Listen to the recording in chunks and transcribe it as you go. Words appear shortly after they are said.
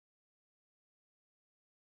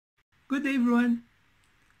Good day everyone!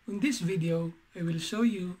 In this video, I will show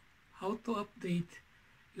you how to update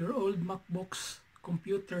your old MacBook's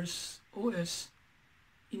computer's OS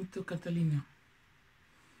into Catalina.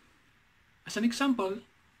 As an example,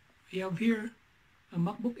 I have here a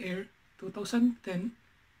MacBook Air 2010,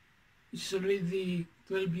 which is already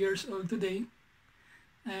 12 years old today,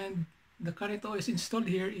 and the current OS installed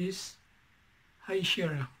here is High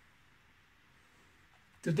Sierra.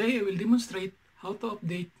 Today I will demonstrate how to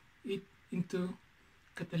update it into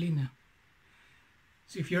Catalina.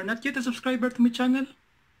 So if you're not yet a subscriber to my channel,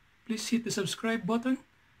 please hit the subscribe button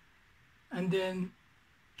and then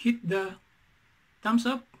hit the thumbs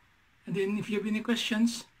up, and then if you have any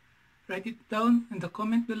questions, write it down in the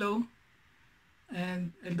comment below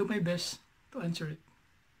and I'll do my best to answer it.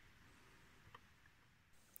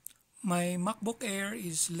 My MacBook Air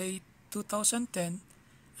is late 2010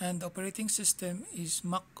 and the operating system is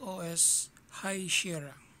macOS High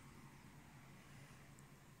Sierra.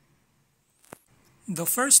 The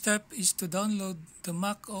first step is to download the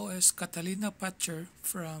macOS Catalina patcher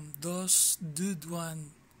from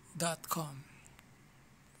dosdude1.com.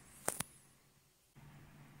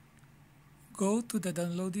 Go to the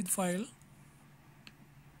downloaded file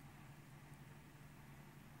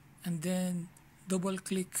and then double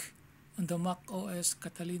click on the macOS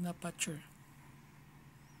Catalina patcher.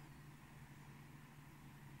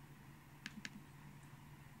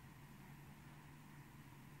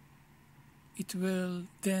 It will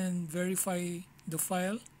then verify the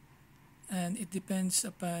file, and it depends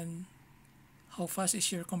upon how fast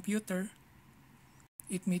is your computer.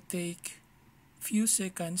 It may take few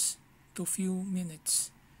seconds to few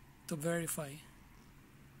minutes to verify.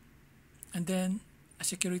 And then a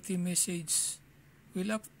security message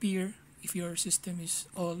will appear if your system is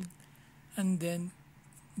old, and then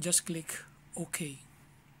just click OK.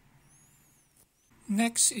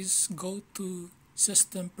 Next is go to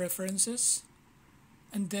System Preferences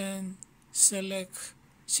and then select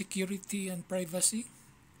Security and Privacy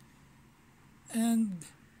and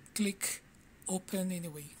click Open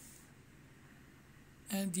anyway,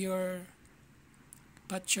 and your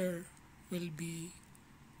patcher will be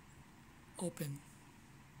open.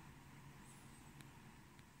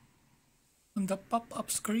 On the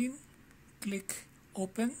pop-up screen, click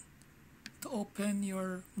Open to open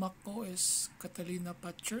your macOS Catalina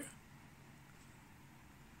patcher.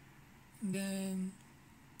 Then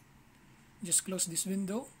just close this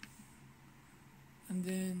window and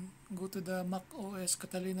then go to the macOS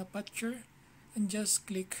Catalina patcher and just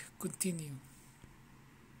click Continue.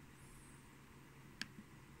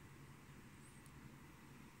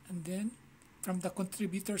 And then from the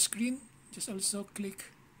contributor screen, just also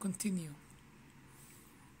click Continue.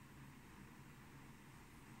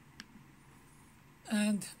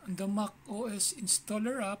 And on the macOS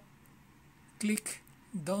installer app, click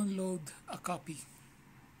Download a copy.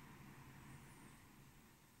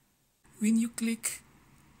 When you click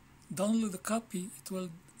Download a copy, it will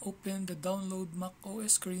open the Download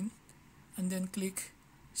macOS screen, and then click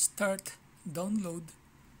Start Download,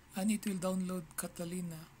 and it will download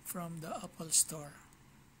Catalina from the Apple Store.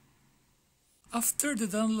 After the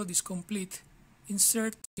download is complete,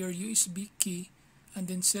 insert your USB key and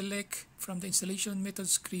then select from the installation method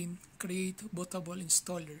screen Create Bootable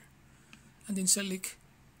Installer, and then select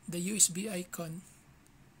the USB icon,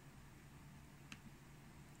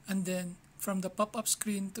 and then from the pop-up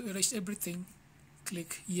screen to erase everything,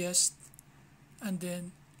 click Yes, and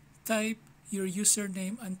then type your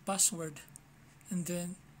username and password and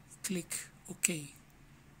then click OK.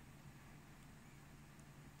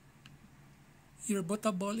 Your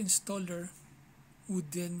bootable installer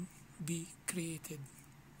would then be created.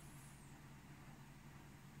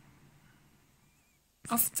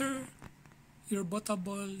 After your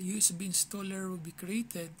bootable USB installer will be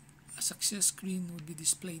created, a success screen will be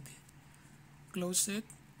displayed. Close it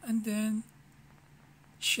and then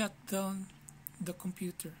shut down the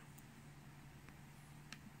computer.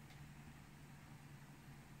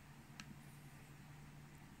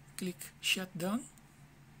 Click Shut Down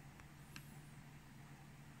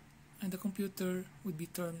and the computer would be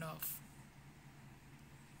turned off.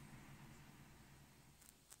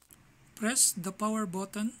 Press the power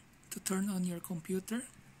button to turn on your computer,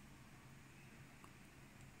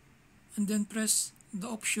 and then press the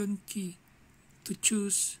Option key to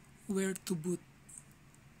choose where to boot.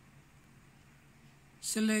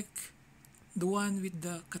 Select the one with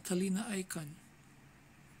the Catalina icon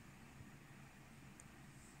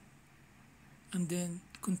and then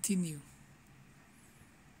continue.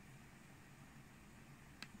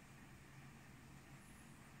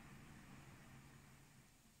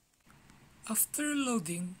 After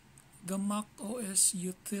loading, the macOS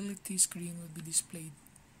utility screen will be displayed.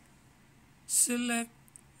 Select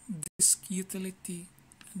this utility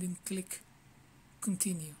and then click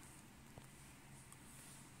Continue.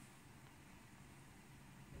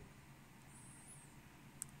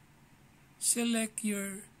 Select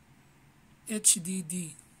your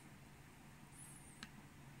HDD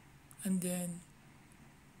and then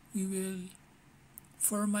we will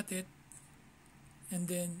format it and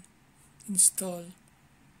then install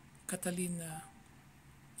Catalina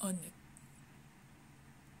on it.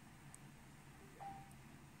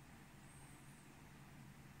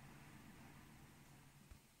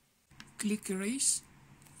 Click Erase,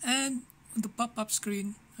 and on the pop-up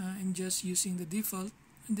screen I'm just using the default,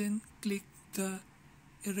 and then click the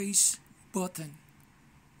Erase button.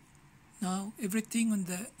 Now everything on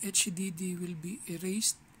the HDD will be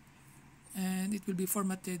erased and it will be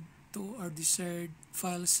formatted to our desired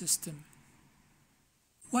file system.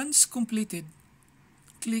 Once completed,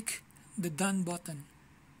 click the Done button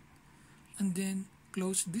and then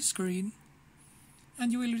close this screen,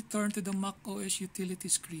 and you will return to the macOS utility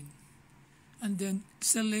screen and then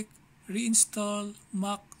select Reinstall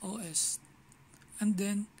macOS and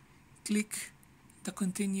then click the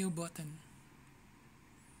Continue button.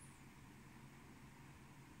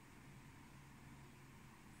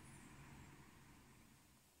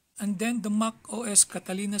 And then the macOS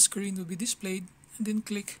Catalina screen will be displayed, and then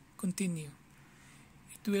click Continue.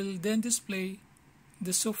 It will then display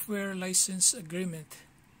the software license agreement.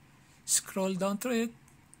 Scroll down to it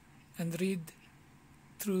and read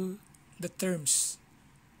through the terms.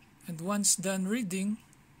 And once done reading,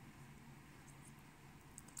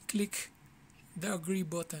 click the Agree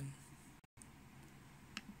button.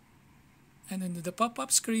 And on the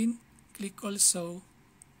pop-up screen, click also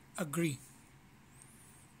Agree.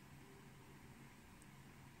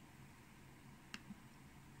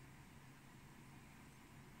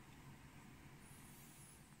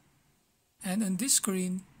 And on this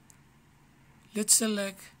screen, let's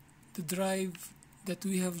select the drive that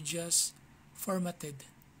we have just formatted.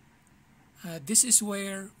 This is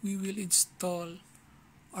where we will install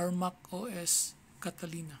our macOS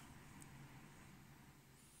Catalina.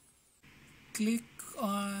 Click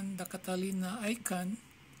on the Catalina icon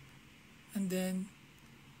and then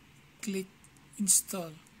click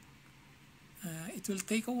Install. It will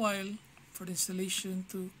take a while for the installation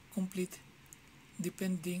to complete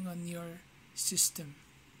depending on your system.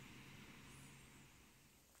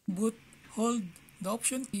 Boot, hold the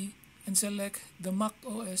Option key and select the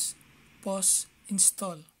macOS Pause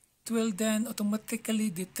Install. It will then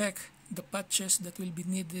automatically detect the patches that will be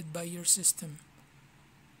needed by your system.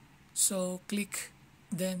 So click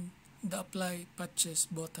then the Apply Patches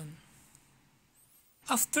button.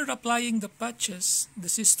 After applying the patches, the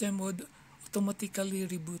system would automatically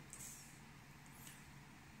reboot.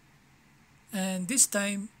 And this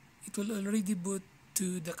time, it will already boot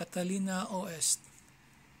to the Catalina OS.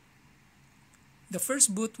 The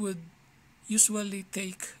first boot would usually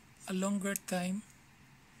take a longer time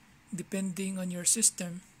depending on your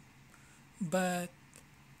system, but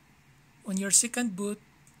on your second boot,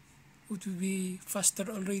 it will be faster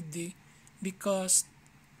already because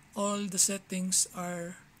all the settings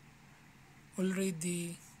are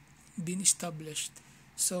already been established.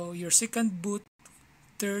 So your second boot,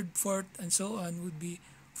 third, fourth, and so on would be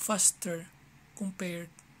faster compared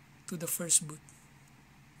to the first boot.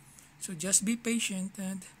 So just be patient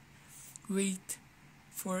and wait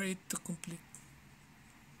for it to complete.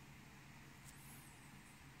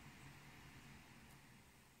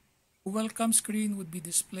 Welcome screen would be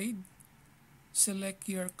displayed. Select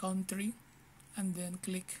your country and then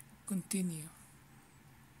click Continue.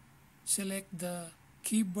 Select the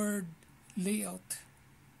keyboard layout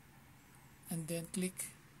and then click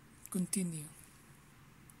Continue.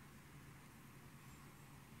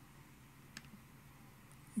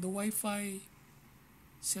 The Wi-Fi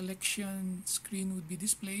selection screen would be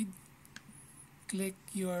displayed. Click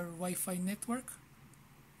your Wi-Fi network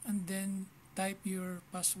and then type your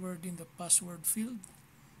password in the password field.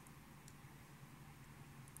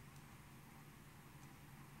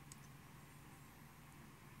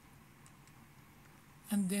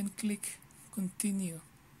 And then click Continue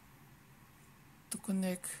to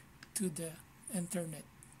connect to the internet.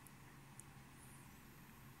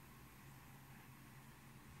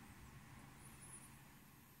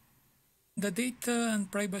 The data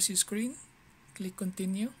and privacy screen, click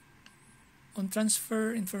Continue. On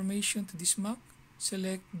transfer information to this Mac,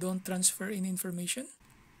 select Don't transfer any information.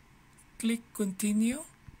 Click Continue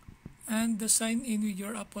and the sign in with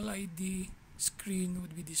your Apple ID screen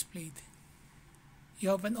would be displayed. You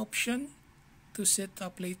have an option to to set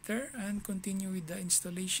up later and continue with the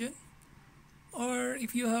installation. Or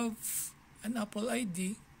if you have an Apple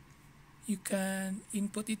ID, you can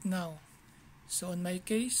input it now. So in my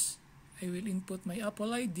case, I will input my Apple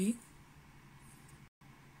ID.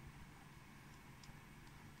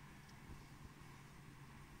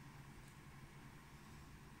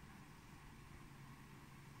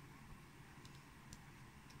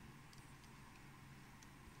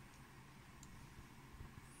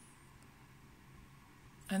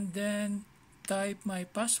 And then type my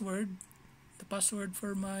password, the password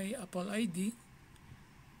for my Apple ID.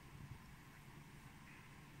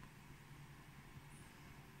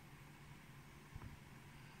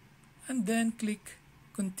 And then click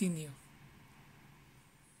continue.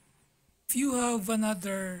 If you have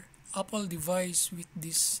another Apple device with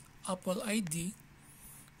this Apple ID,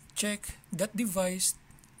 check that device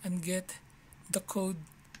and get the code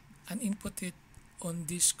and input it on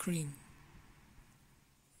this screen.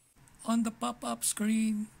 On the pop-up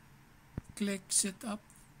screen, click Setup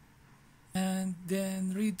and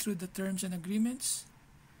then read through the terms and agreements.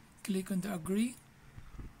 Click on the Agree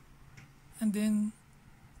and then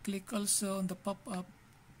click also on the pop-up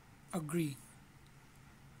Agree,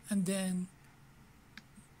 and then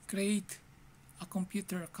create a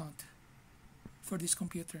computer account for this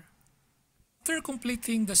computer. After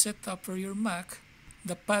completing the setup for your Mac,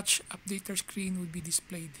 the patch updater screen will be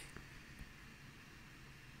displayed.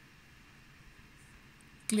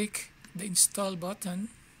 Click the install button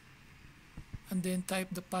and then type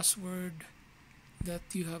the password that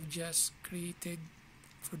you have just created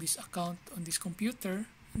for this account on this computer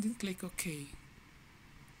and then click OK.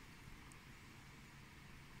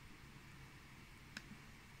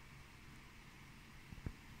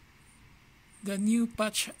 The new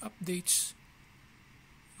patch updates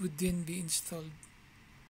would then be installed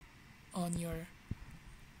on your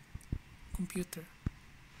computer.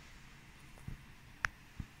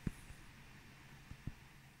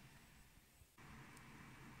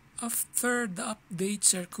 After the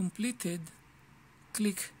updates are completed,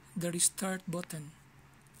 click the restart button.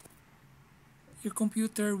 Your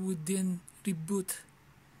computer would then reboot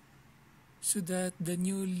so that the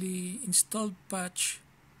newly installed patch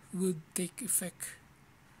would take effect.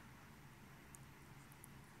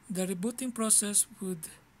 The rebooting process would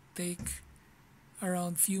take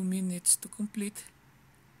around few minutes to complete,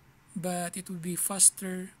 but it would be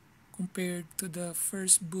faster compared to the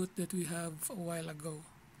first boot that we have a while ago.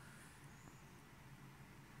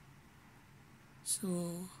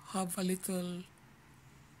 So have a little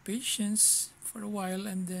patience for a while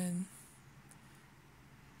and then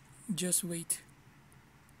just wait.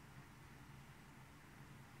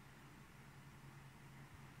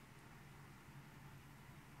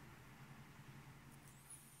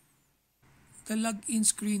 The login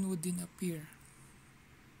screen would then appear.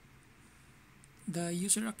 The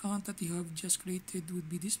user account that you have just created would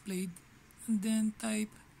be displayed, and then type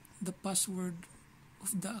the password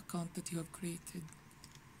of the account that you have created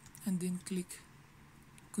and then click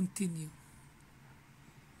continue.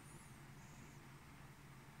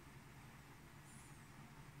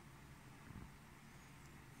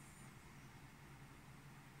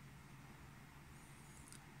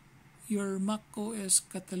 Your macOS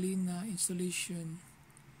Catalina installation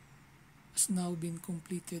has now been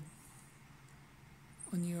completed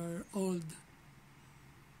on your old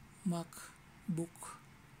MacBook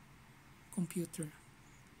computer.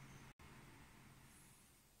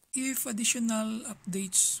 If additional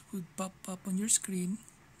updates would pop up on your screen,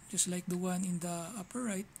 just like the one in the upper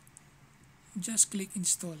right, just click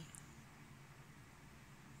install.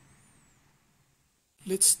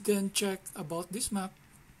 Let's then check about this Mac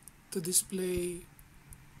to display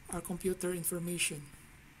our computer information.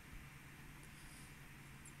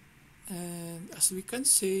 And as we can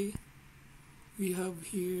see, we have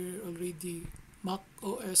here already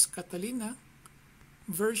macOS Catalina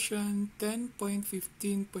version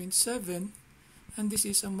 10.15.7, and this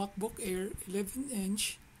is a MacBook Air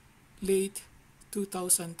 11-inch late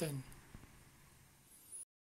 2010.